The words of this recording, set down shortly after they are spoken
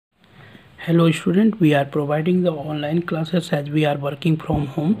Hello student, we are providing the online classes as we are working from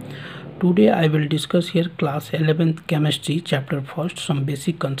home. Today I will discuss here class 11th chemistry chapter first, some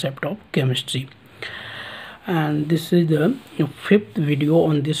basic concept of chemistry. And this is the fifth video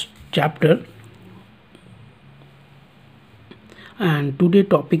on this chapter. And today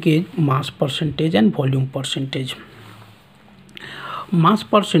topic is mass percentage and volume percentage. Mass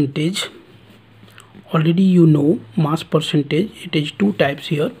percentage, already you know mass percentage, it is two types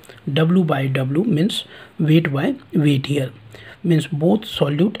here. W by W means weight by weight here, means both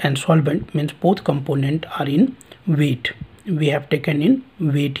solute and solvent, means both component are in weight. We have taken in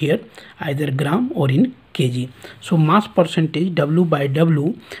weight here, either gram or in kg. So mass percentage W by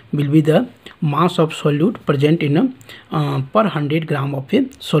W will be the mass of solute present in a per 100 gram of a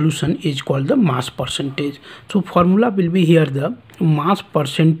solution is called the mass percentage. So formula will be here the mass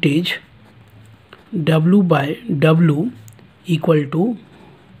percentage W by W equal to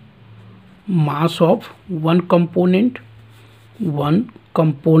mass of one component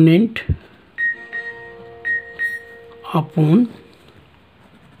upon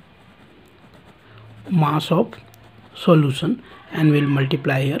mass of solution, and we'll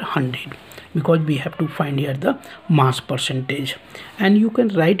multiply here 100 because we have to find here the mass percentage. And you can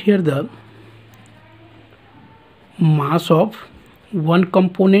write here the mass of one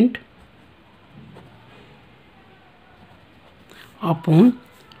component upon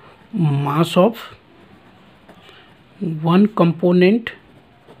mass of one component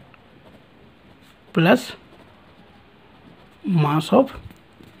plus mass of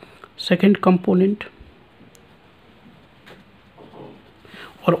second component,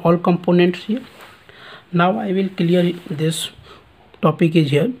 or all components here. Now I will clear this topic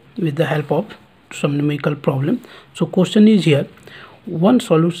is here with the help of some numerical problem. So question is here, one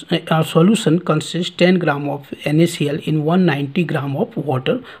solution consists 10 gram of NaCl in 190 gram of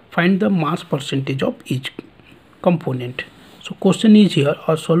water. Find the mass percentage of each component. So question is here,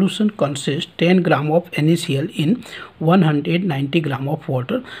 a solution consists 10 gram of NaCl in 190 gram of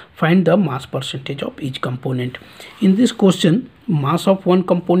water. Find the mass percentage of each component. In this question, mass of one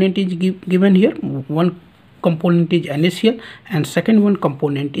component is given here. One component is NaCl and second one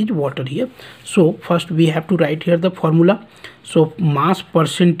component is water here. So first we have to write here the formula. So mass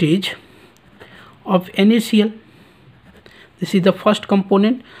percentage of NaCl, this is the first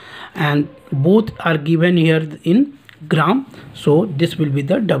component, and both are given here in gram, so this will be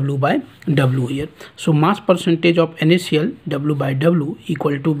the W by W here. So mass percentage of NaCl W by W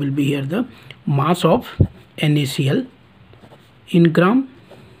equal to will be here the mass of NaCl in gram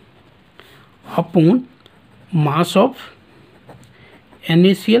upon mass of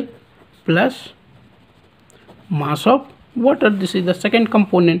NaCl plus mass of water. This is the second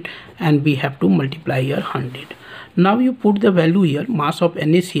component, and we have to multiply here 100. Now you put the value here. Mass of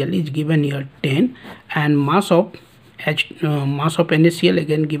NaCl is given here 10, and mass of NaCl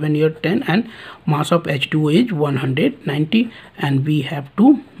again given here 10, and mass of H2O is 190, and we have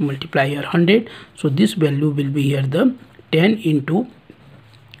to multiply here 100. So this value will be here the 10 into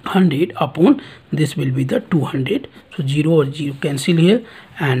 100 upon this will be the 200. So 0 or 0 cancel here,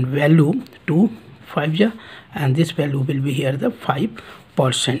 and value 2 5 ja, and this value will be here the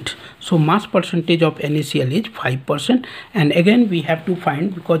 5%. So mass percentage of NaCl is 5%, and again we have to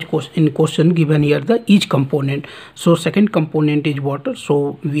find, because in question given here the each component. So second component is water,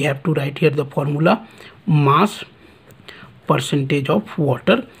 so we have to write here the formula mass percentage of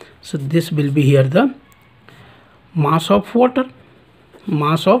water. So this will be here the mass of water,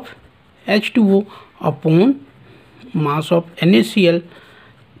 mass of H2O upon mass of NaCl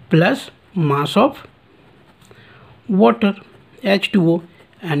plus mass of water H2O,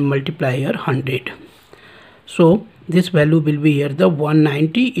 and multiply here 100. So this value will be here the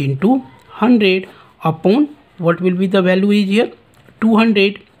 190 into 100 upon what will be the value is here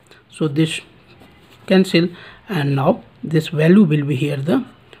 200. So this cancel, and now this value will be here the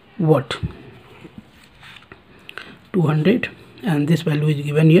what 200, and this value is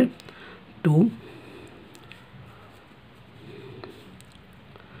given here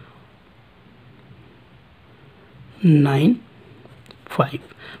 295,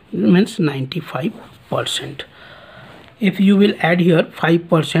 means 95%. If you will add here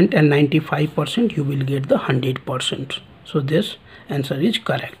 5% and 95%, you will get the 100%. So this answer is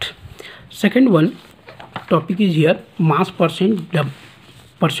correct. Second one topic is here mass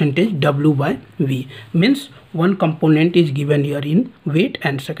percentage W by V, means one component is given here in weight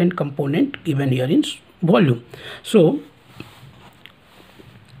and second component given here in volume. So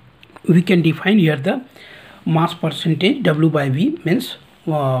we can define here the mass percentage W by V, means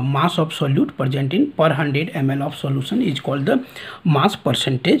mass of solute present in per 100 ml of solution is called the mass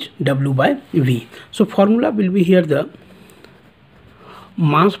percentage W by V. So formula will be here the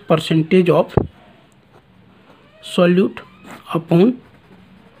mass percentage of solute upon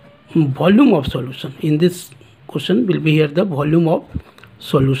volume of solution. In this question will be here the volume of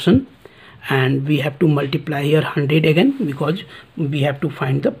solution, and we have to multiply here 100 again because we have to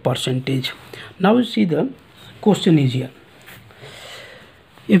find the percentage. Now you see the question is here.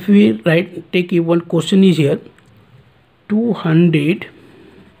 If we take one question is here, 200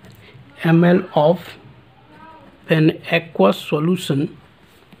 ml of an aqueous solution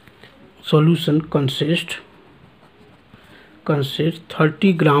consists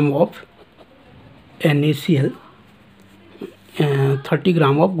 30 gram of NaCl, 30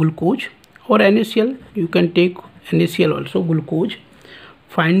 gram of glucose, or NaCl, you can take NaCl also, glucose.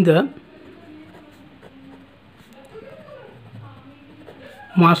 Find the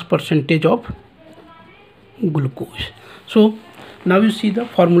mass percentage of glucose. So now you see the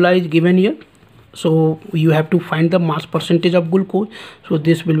formula is given here. So you have to find the mass percentage of glucose. So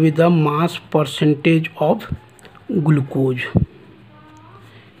this will be the mass percentage of glucose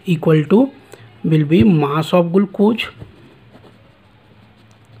equal to will be mass of glucose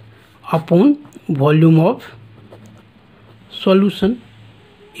upon volume of solution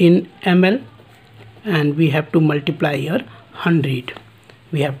in ml, and we have to multiply here 100.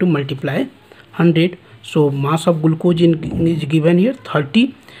 We have to multiply 100. So mass of glucose is given here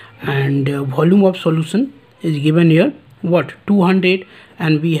 30, and volume of solution is given here what, 200,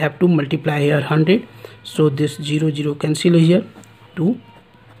 and we have to multiply here 100. So this 0 cancel here to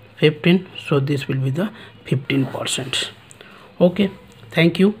 15. So this will be the 15%. Okay,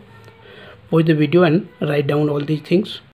 thank you. Watch the video and write down all these things.